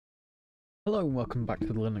Hello and welcome back to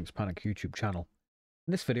the Linux Panic YouTube channel.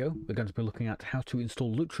 In this video, we're going to be looking at how to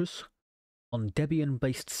install Lutris on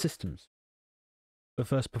Debian-based systems. But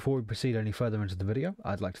first, before we proceed any further into the video,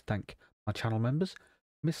 I'd like to thank my channel members,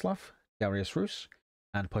 Mislav, Darius Rus,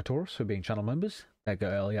 and Pytorus for being channel members. They get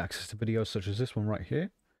early access to videos such as this one right here,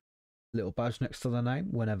 little badge next to their name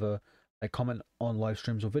whenever they comment on live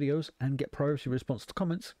streams or videos, and get priority response to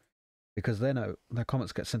comments because they know their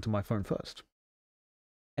comments get sent to my phone first.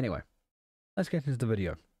 Anyway, let's get into the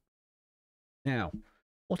video. Now,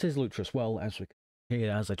 what is Lutris? Well, as we can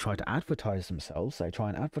hear, as they try to advertise themselves, they try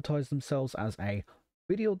and advertise themselves as a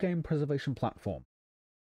video game preservation platform.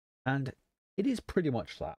 And it is pretty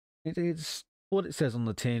much that. It is what it says on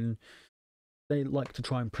the tin. They like to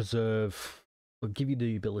try and preserve, or give you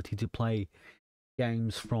the ability to play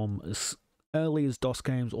games from as early as DOS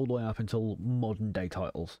games all the way up until modern day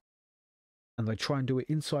titles. And they try and do it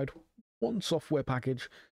inside one software package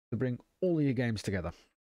to bring all of your games together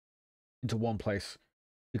into one place.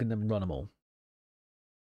 You can then run them all.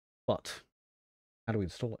 But how do we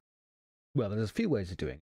install it? Well, there's a few ways of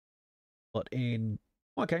doing it. But in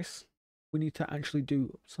my case, we need to actually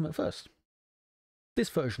do something first. This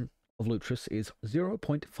version of Lutris is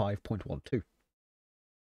 0.5.12.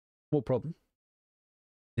 More problem.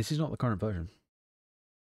 This is not the current version.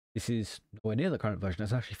 This is nowhere near the current version.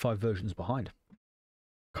 It's actually 5 versions behind.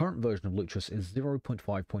 Current version of Lutris is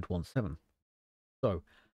 0.5.17. So,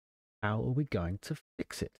 how are we going to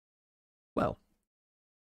fix it? Well,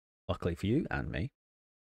 luckily for you and me,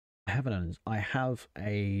 I have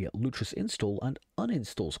a Lutris install and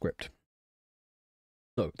uninstall script.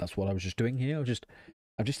 So that's what I was just doing here. I've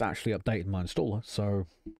just actually updated my installer. So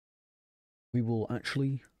we will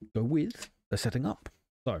actually go with the setting up.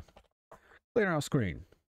 So clear our screen.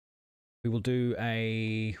 We will do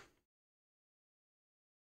a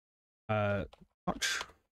touch,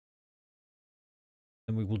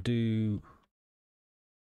 and we will do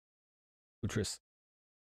Lutris.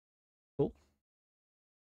 Cool.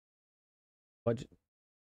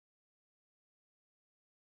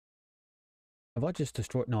 Have I just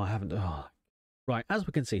destroyed? No, I haven't. Oh. Right, as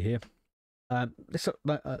we can see here, this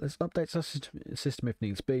updates our system if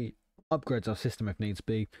needs be, upgrades our system if needs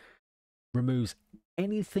be, removes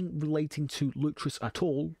anything relating to Lutris at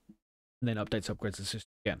all, and then upgrades the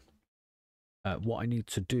system again. What I need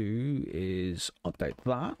to do is update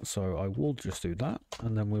that, so I will just do that,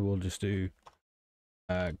 and then we will just do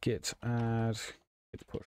git add, git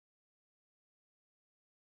push.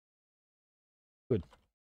 Good.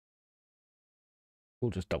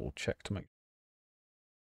 We'll just double check to make.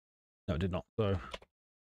 No, it did not. So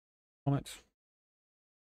comment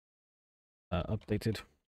updated.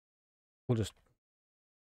 We'll just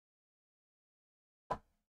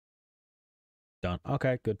done.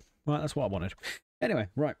 Okay, good. Right, that's what I wanted. Anyway,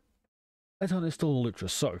 right. Let's uninstall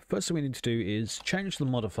Lutris. So, first thing we need to do is change the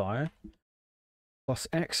modifier. Plus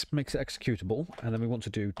X makes it executable. And then we want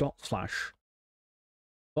to do // Ubuntu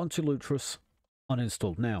Lutris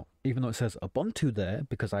uninstalled. Now, even though it says Ubuntu there,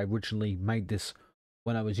 because I originally made this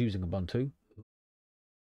when I was using Ubuntu,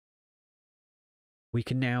 we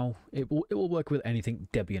can now, it will work with anything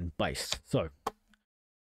Debian based. So,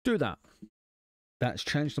 do that. That's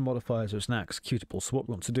changed the modifier so it's now executable. So what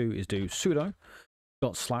we want to do is do sudo /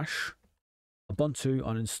 Ubuntu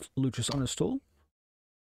Lutris uninstall.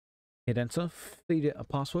 Hit enter, feed it a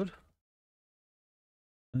password.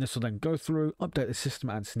 And this will then go through, update the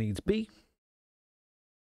system as needs be.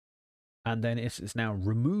 And then it's now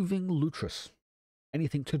removing Lutris.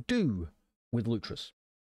 Anything to do with Lutris.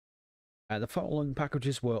 The following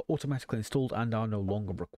packages were automatically installed and are no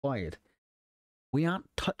longer required. We aren't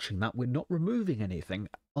touching that. We're not removing anything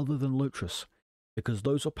other than Lutris, because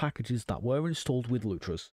those are packages that were installed with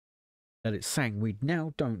Lutris that it's saying we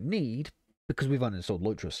now don't need because we've uninstalled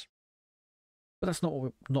Lutris. But that's not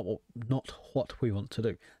what we want to do.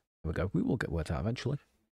 There we go. We will get worked out eventually.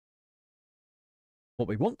 What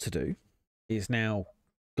we want to do is now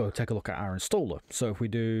go take a look at our installer. So if we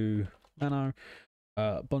do nano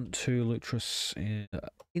Ubuntu Lutris in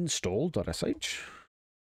install.sh.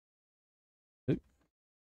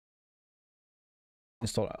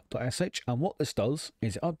 Install.sh, and what this does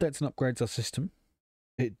is it updates and upgrades our system.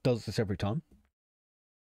 It does this every time.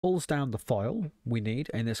 Pulls down the file we need.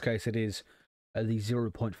 In this case, it is the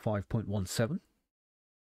 0.5.17.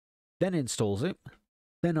 Then installs it,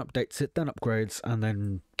 then updates it, then upgrades, and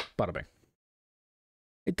then bada bing.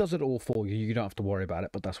 It does it all for you. You don't have to worry about it,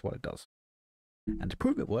 but that's what it does. And to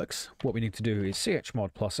prove it works, what we need to do is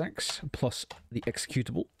chmod plus x plus the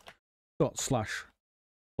executable //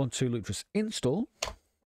 Ubuntu Lutris install.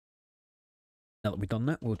 Now that we've done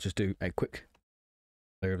that, we'll just do a quick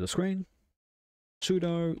clear of the screen.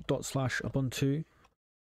 sudo /ubuntu.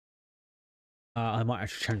 I might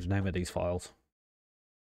actually change the name of these files.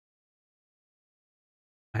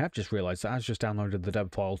 I have just realized that I just downloaded the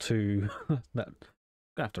deb file to that. I'm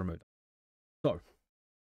gonna have to remove that. So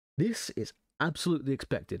this is absolutely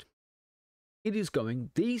expected. It is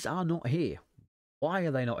going, these are not here. Why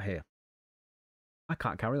are they not here? I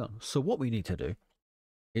can't carry on. So what we need to do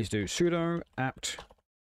is do sudo apt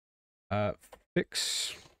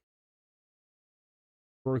fix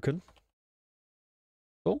broken.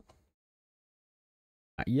 Cool.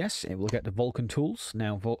 Yes, it will get the Vulkan tools.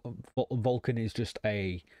 Now, Vulkan is just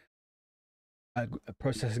a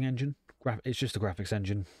processing engine. It's just a graphics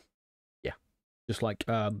engine. Yeah, just like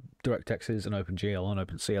DirectX is and OpenGL and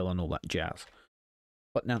OpenCL and all that jazz.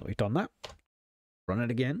 But now that we've done that, run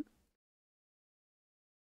it again.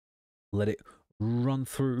 Let it run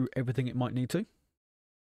through everything it might need to.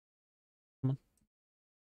 Come on.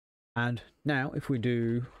 And now, if we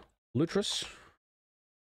do Lutris,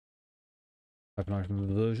 open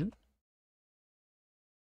the version.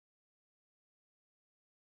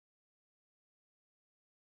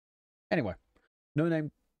 Anyway, no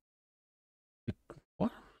name.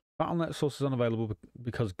 What? Battle.net source is unavailable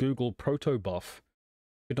because Google protobuf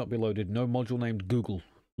could not be loaded. No module named Google.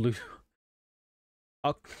 Lutris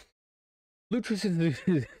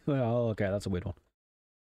is. Oh, okay, that's a weird one.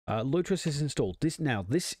 Lutris is installed. This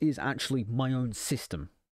is actually my own system.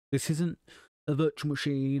 This isn't a virtual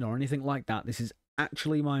machine or anything like that. This is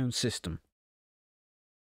actually my own system.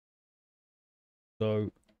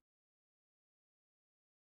 So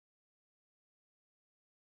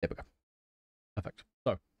there we go. Perfect.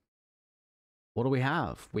 So what do we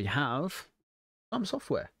have? We have some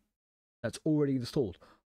software that's already installed.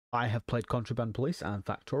 I have played Contraband Police and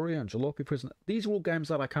Factorio and Jalopy Prison. These are all games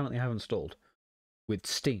that I currently have installed with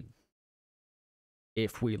Steam.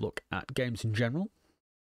 If we look at games in general,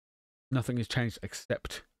 nothing has changed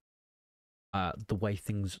except the way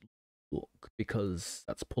things look, because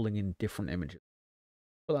that's pulling in different images.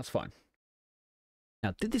 But that's fine.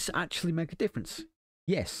 Now, did this actually make a difference?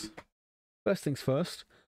 Yes. First things first,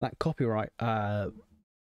 that copyright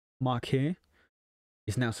mark here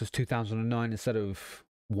is now says 2009 instead of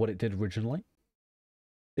what it did originally.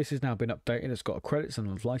 This has now been updated. It's got credits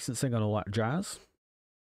and licensing and all that jazz.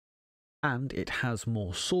 And it has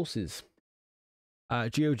more sources.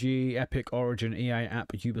 GOG, Epic, Origin, EA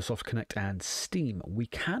App, Ubisoft Connect, and Steam. We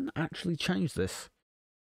can actually change this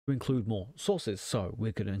to include more sources. So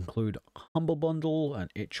we could include Humble Bundle and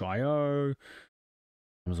itch.io,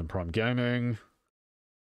 Amazon Prime Gaming,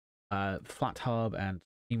 FlatHub, and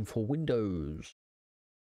Steam for Windows.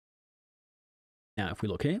 Now, if we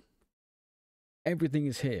look here, everything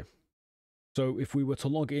is here. So if we were to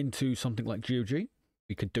log into something like GOG,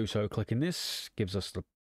 we could do so clicking this. Gives us the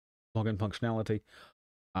login functionality.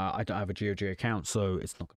 I don't have a GOG account, so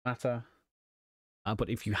it's not going to matter. But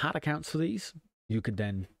if you had accounts for these, you could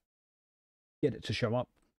then get it to show up.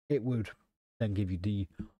 It would then give you the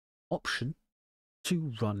option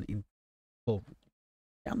to run in or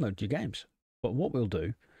download your games. But what we'll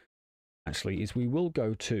do, actually, is we will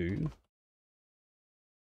go to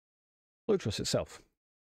Lutris itself.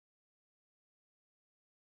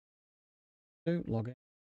 So log in.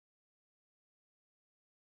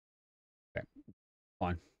 Okay,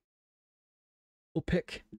 fine. We'll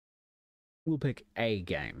pick a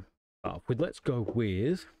game. Let's go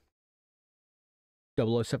with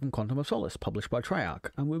 007 Quantum of Solace, published by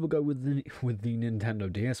Treyarch, and we will go with the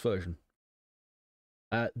Nintendo DS version.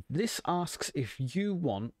 This asks if you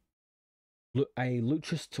want a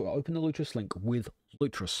Lutris to open the Lutris link with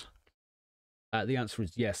Lutris. The answer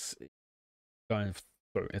is yes. Going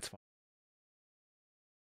through, it's fine.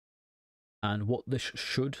 And what this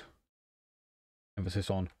should, emphasis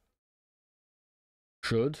on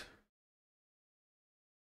should,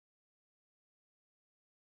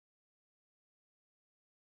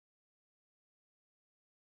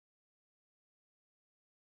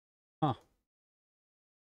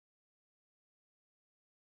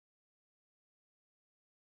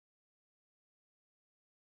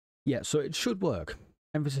 yeah, so it should work.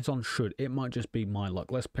 Emphasis on should. It might just be my luck.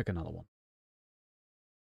 Let's pick another one.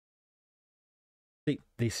 See,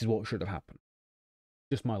 this is what should have happened.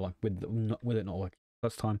 Just my luck with it not working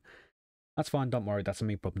first time. That's fine. Don't worry. That's a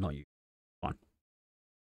me problem, not you. Fine.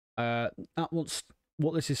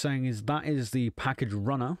 What this is saying is that is the package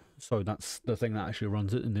runner. So that's the thing that actually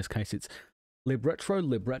runs it. In this case, it's libretro.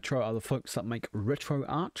 Libretro are the folks that make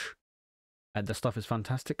RetroArch. The stuff is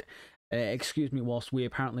fantastic. Excuse me, whilst we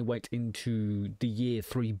apparently wait into the year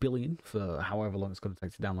 3 billion for however long it's going to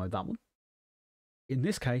take to download that one. In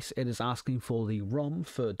this case, it is asking for the ROM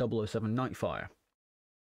for 007 Nightfire.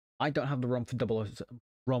 I don't have the ROM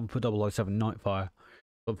for 007 Nightfire.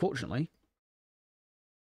 Unfortunately,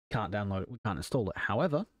 can't download it. We can't install it.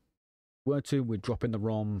 However, were to, we'd drop in the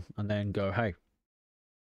ROM and then go, hey,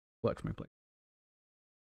 works smoothly.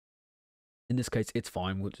 In this case, it's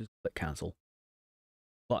fine. We'll just click cancel.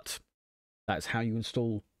 But that's how you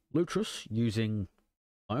install Lutris using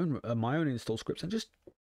my own install scripts, and just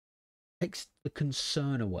takes the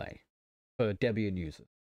concern away for Debian users.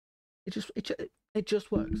 It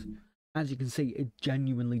just works. As you can see, it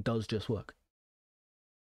genuinely does just work.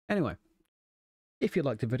 Anyway, if you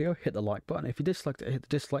liked the video, hit the like button. If you disliked it, hit the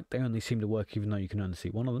dislike. They only seem to work even though you can only see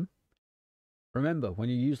one of them. Remember, when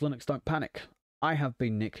you use Linux, don't panic. I have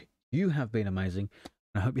been Nick. You have been amazing.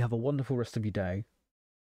 And I hope you have a wonderful rest of your day.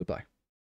 Goodbye.